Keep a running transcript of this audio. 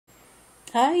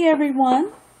Hi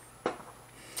everyone.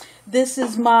 This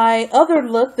is my other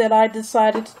look that I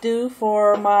decided to do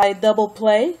for my double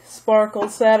play Sparkle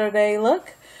Saturday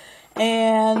look.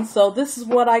 And so this is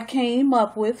what I came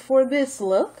up with for this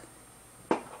look.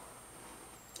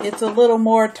 It's a little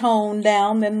more toned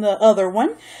down than the other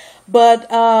one. But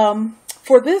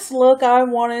for this look I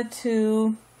wanted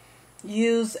to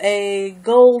use a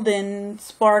golden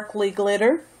sparkly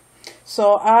glitter.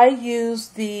 So I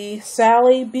used the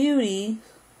Sally Beauty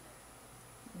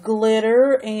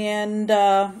glitter, and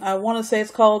I want to say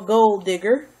it's called Gold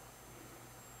Digger.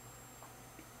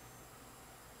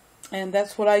 And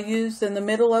that's what I used in the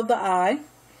middle of the eye.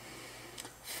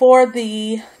 For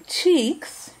the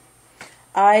cheeks,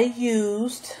 I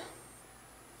used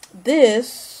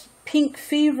this Pink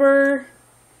Fever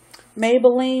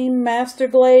Maybelline Master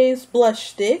Glaze blush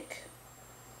stick.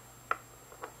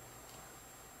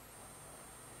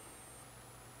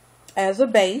 As a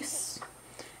base.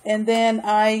 And then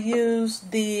I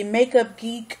used the Makeup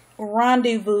Geek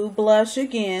Rendezvous blush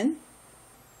again.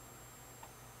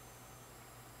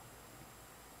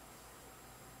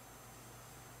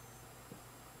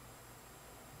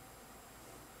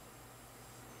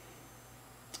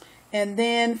 And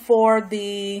then for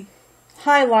the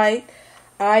highlight,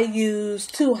 I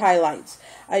used two highlights.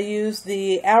 I used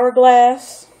the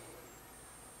Hourglass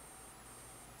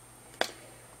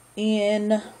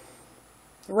in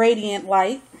Radiant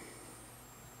Light.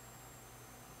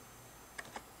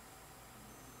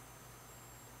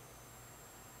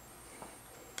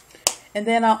 And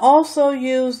then I also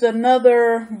used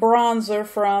another bronzer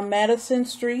from Madison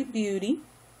Street Beauty.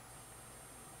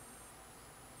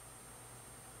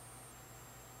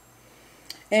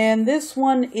 And this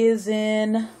one is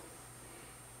in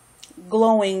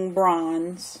Glowing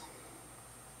Bronze.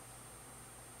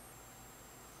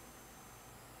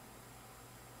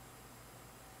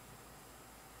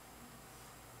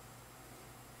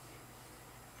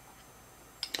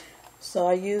 So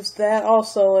I used that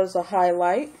also as a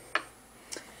highlight.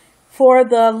 For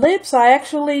the lips, I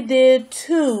actually did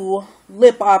two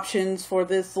lip options for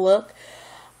this look.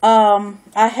 I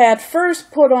had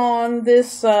first put on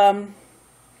this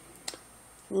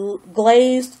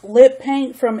glazed lip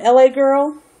paint from LA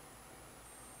Girl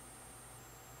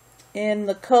in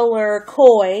the color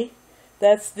Koi.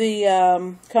 That's the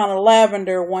kind of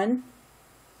lavender one.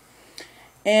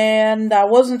 And I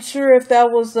wasn't sure if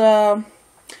that was a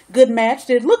good match.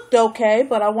 It looked okay,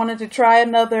 but I wanted to try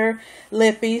another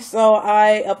lippy, so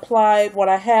I applied what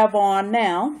I have on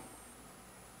now,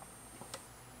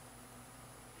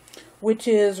 which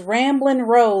is Ramblin'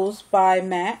 Rose by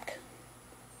MAC.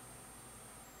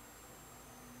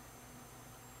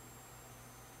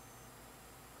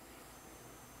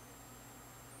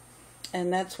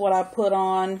 And that's what I put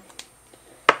on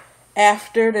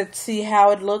after to see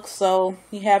how it looks. So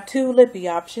you have two lippy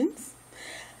options.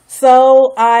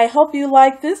 So I hope you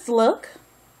like this look.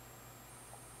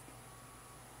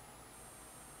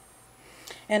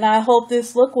 And I hope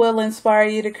this look will inspire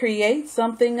you to create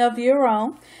something of your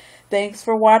own. Thanks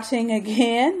for watching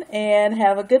again, and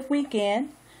have a good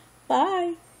weekend.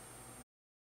 Bye.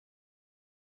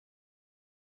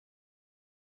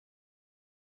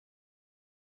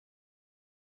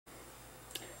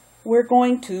 We're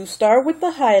going to start with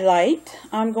the highlight.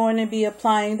 I'm going to be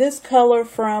applying this color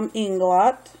from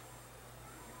Inglot.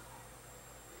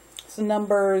 It's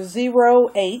number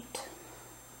 08.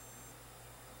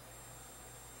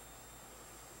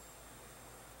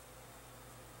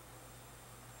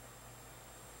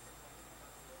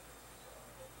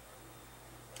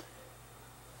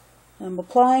 I'm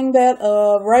applying that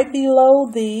right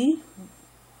below the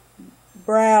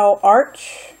brow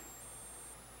arch.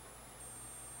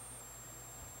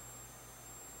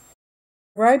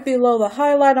 Right below the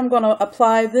highlight, I'm going to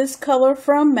apply this color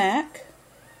from MAC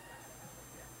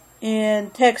in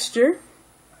Texture.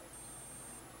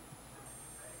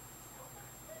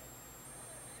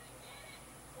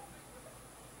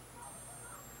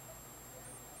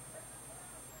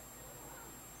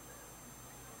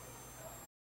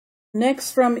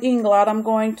 Next from Inglot, I'm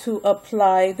going to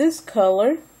apply this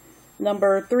color,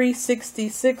 number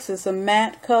 366. It's a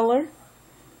matte color,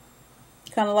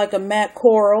 kind of like a matte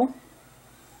coral.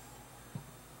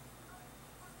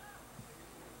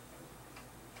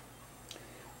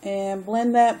 And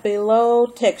blend that below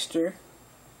Texture.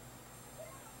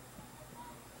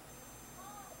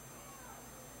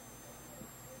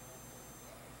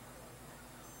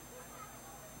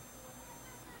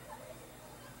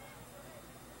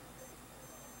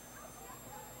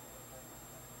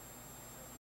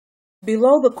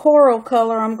 Below the coral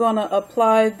color, I'm going to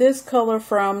apply this color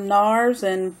from NARS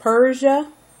and Persia.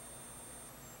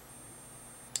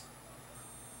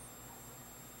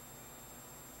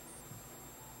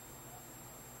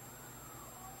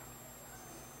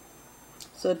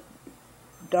 It's a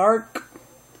dark,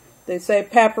 they say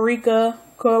paprika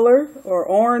color or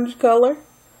orange color.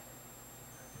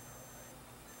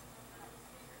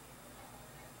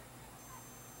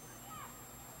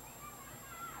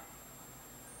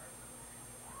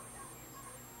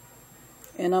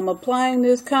 And I'm applying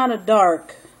this kind of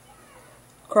dark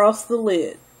across the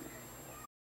lid.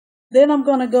 Then I'm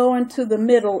going to go into the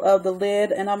middle of the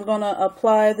lid and I'm going to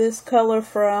apply this color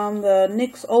from the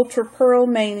NYX Ultra Pearl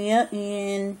Mania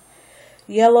in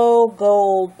yellow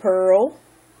gold pearl.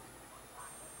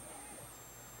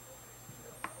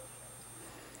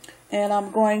 And I'm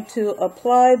going to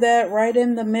apply that right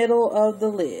in the middle of the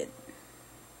lid.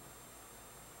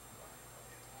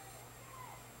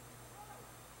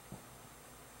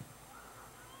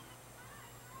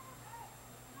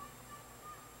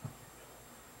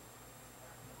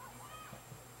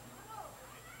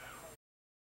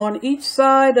 On each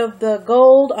side of the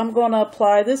gold, I'm going to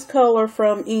apply this color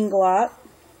from Blac.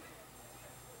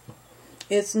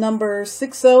 It's number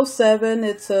 607.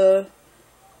 It's a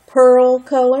pearl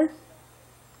color.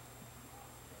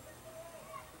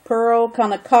 Pearl,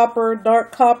 kind of copper,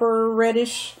 dark copper,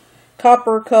 reddish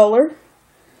copper color.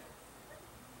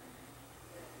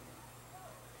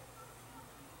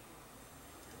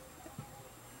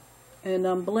 And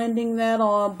I'm blending that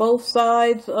on both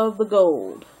sides of the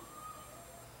gold.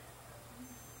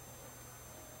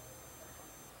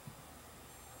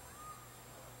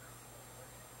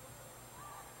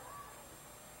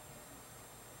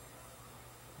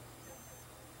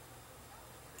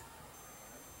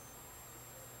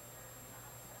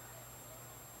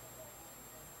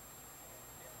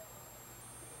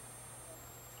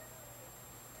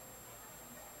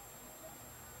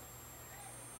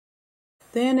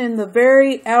 Then in the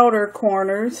very outer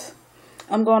corners,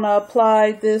 I'm going to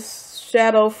apply this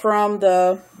shadow from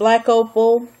the Black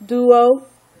Opal Duo.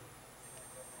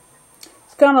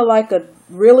 It's kind of like a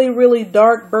really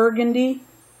dark burgundy.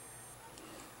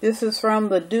 This is from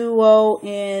the Duo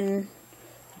in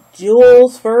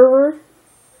Jules Fervor.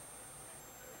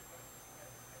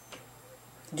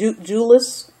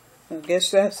 Jules, I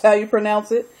guess that's how you pronounce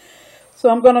it. So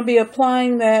I'm going to be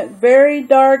applying that very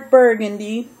dark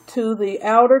burgundy to the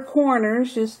outer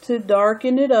corners just to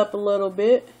darken it up a little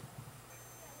bit.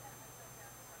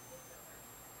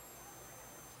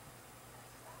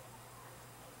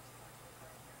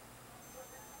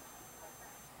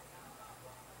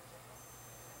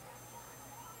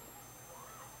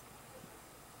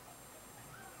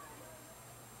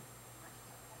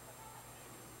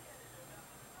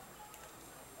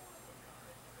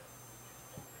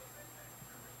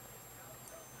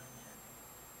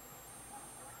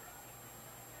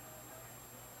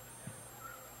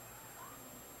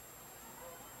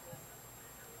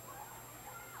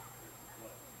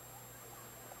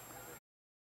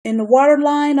 In the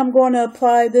waterline, I'm going to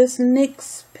apply this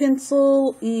NYX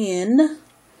pencil in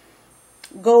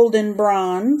golden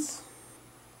bronze.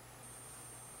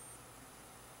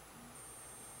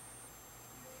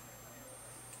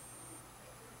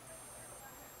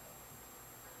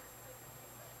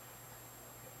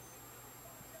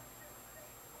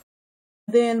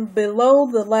 Then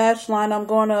below the lash line, I'm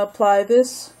going to apply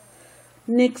this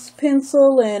NYX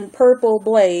pencil in Purple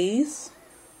Blaze.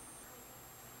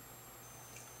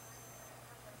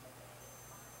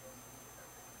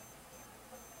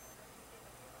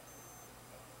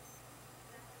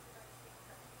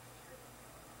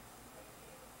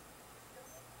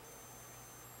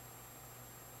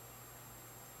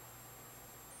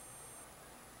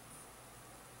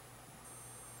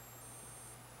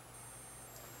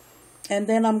 And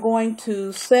then I'm going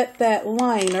to set that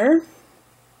liner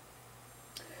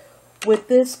with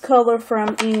this color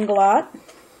from Blac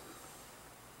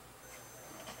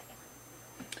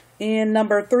in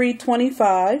number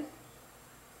 325.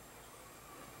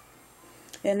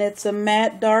 And it's a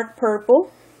matte dark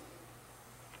purple.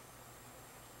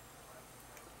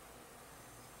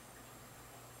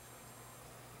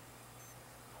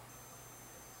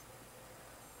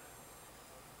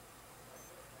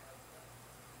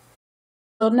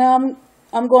 So now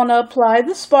I'm going to apply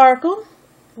the sparkle,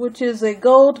 which is a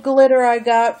gold glitter I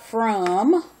got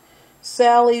from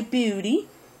Sally Beauty.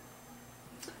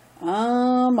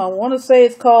 I want to say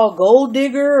it's called Gold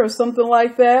Digger or something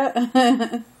like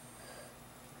that.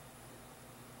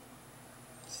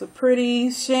 It's a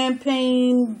pretty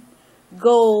champagne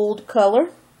gold color.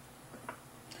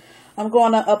 I'm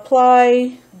going to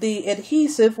apply the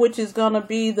adhesive, which is going to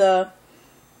be the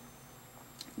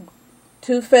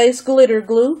Too Faced glitter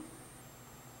glue.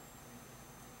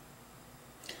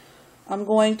 I'm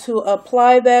going to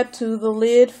apply that to the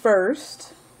lid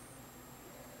first.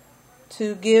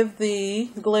 to give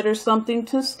the glitter something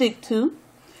to stick to.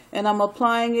 And I'm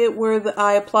applying it where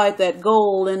I applied that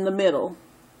gold in the middle.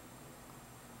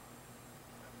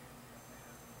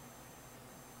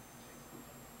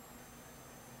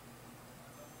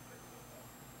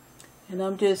 And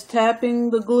I'm just tapping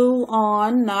the glue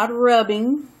on, not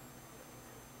rubbing.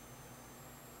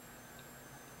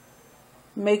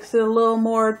 Makes it a little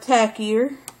more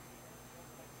tackier.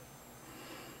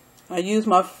 I use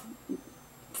my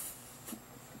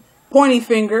pointy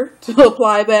finger to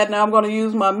apply that. Now I'm going to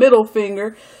use my middle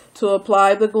finger to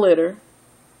apply the glitter.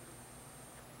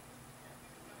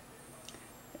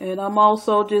 And I'm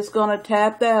also just going to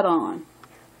tap that on.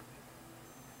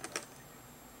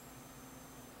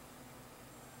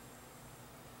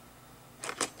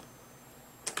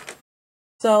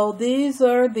 So these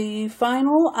are the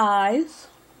final eyes.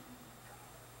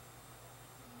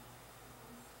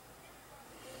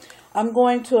 I'm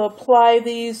going to apply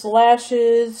these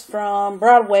lashes from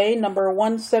Broadway, number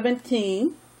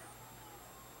 117.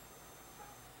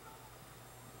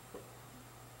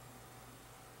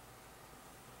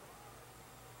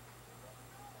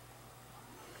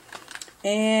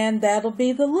 And that'll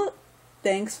be the look.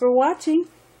 Thanks for watching.